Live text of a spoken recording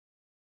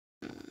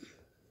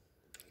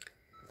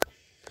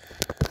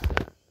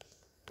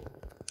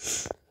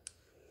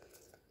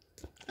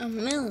A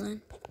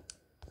melon.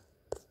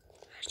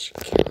 I should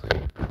kill it.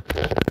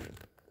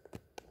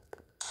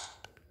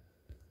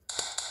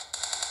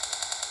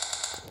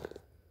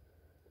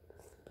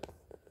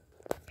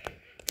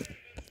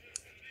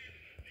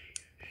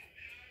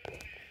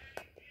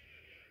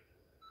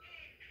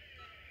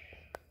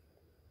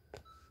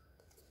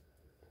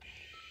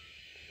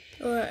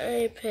 Or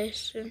a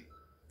person.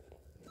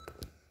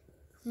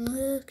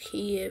 Look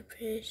here,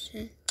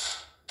 person.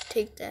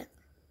 Take that.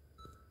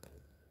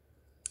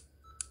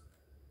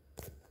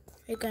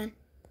 You're gone.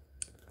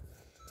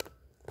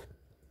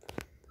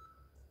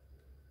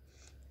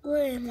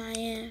 Where am I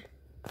in?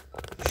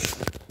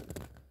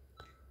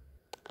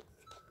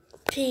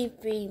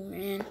 TV,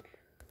 man.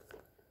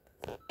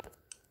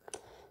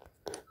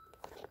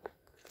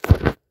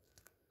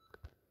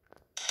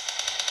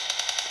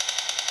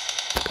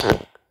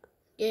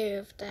 Get rid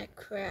of that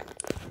crap.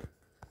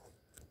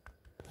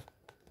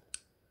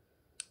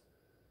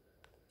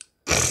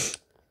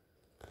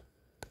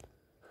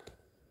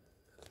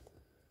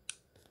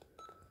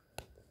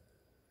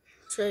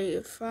 So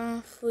your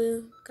front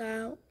food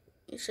got,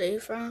 so your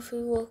front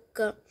food woke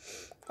up,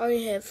 or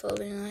your head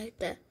folding like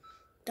that.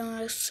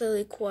 Don't ask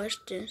silly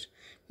questions.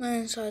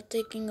 Millions are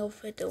taking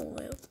over the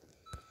world.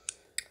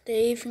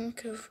 They even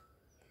corrupting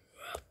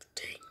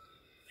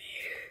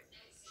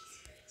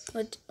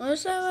me.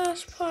 What's that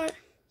last part?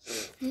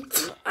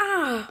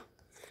 Ah!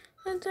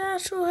 What the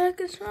actual heck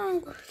is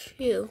wrong with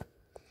you?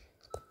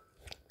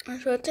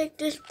 So take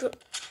this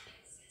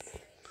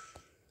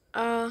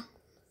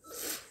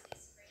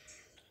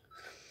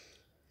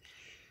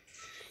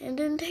and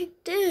then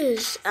take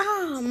this.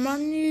 My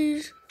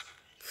knees.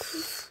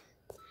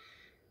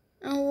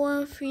 And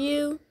one for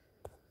you.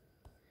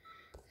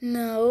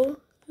 No,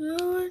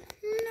 you're not.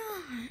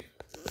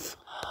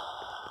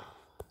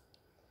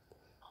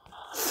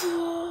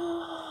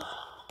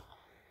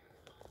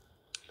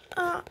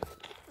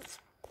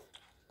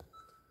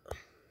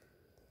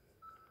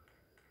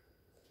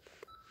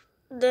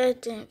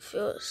 That didn't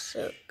feel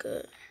so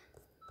good.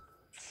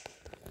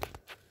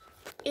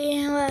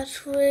 And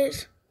last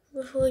words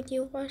before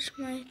you watch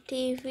my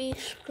TV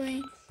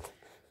screen.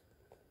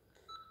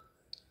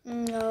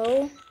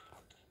 No.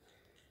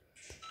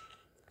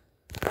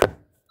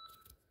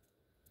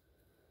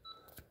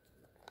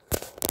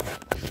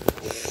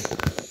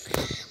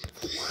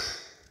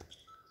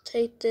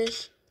 Take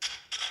this.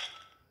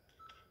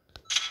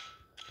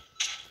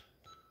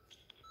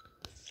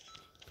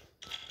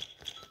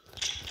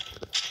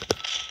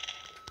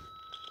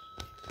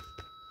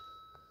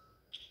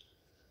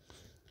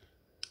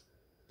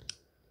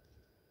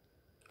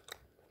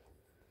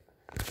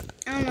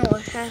 I don't know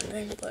what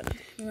happened, but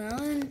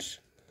melons.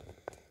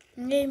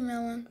 Hey,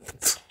 melon.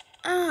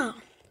 Ow!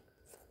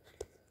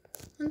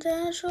 What the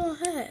actual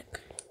heck?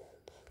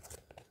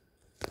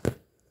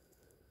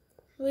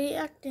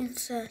 Reacting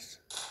says.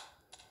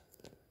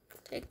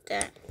 Take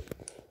that.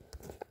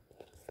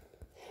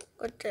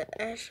 What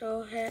the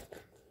actual heck?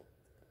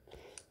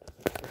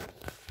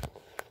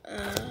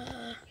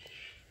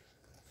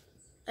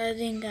 I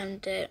think I'm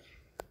dead.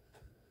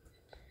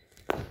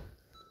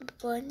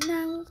 But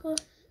now,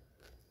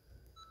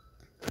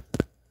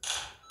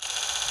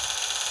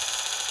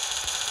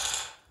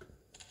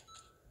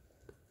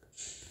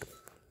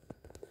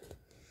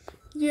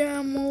 yeah,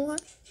 I'm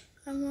alive.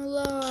 I'm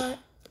alive.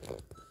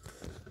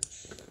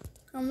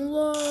 I'm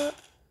alive.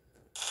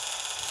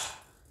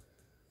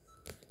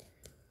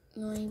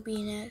 You want to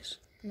be next?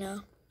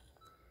 No.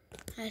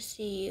 I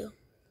see you.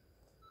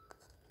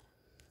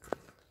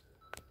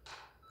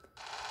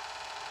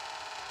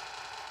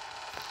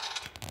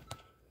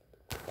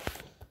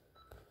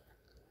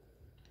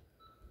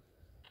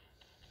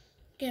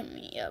 Get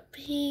me up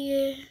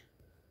here.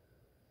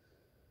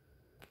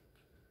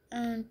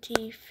 On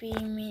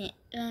TV, man.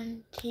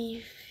 On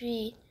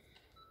TV,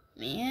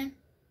 man.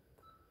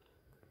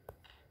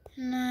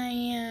 And I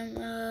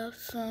am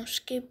from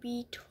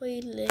Skippy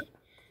Toilet.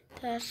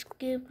 That's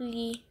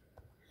Skippy.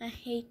 I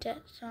hate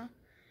that song.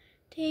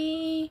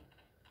 TV,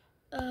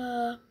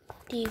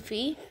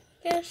 I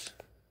guess.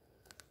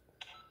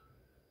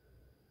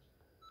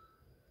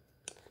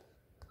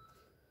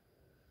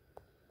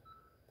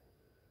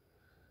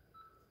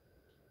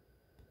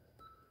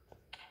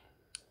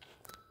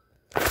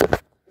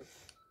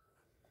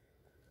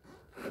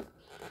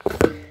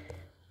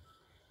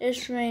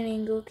 It's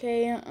raining,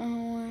 okay? I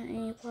don't want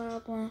any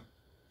problem.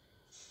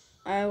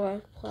 I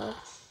like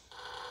plus.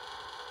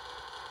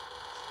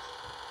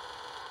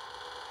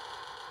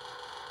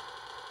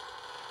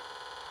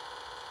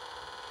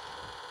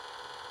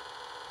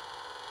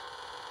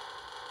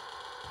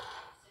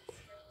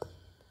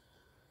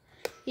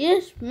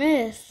 Yes,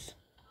 miss.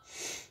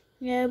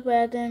 Yeah, but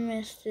I didn't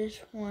miss this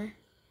one.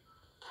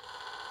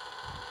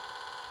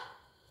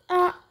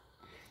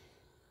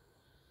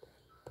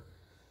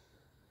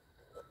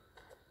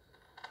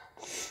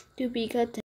 To be cut.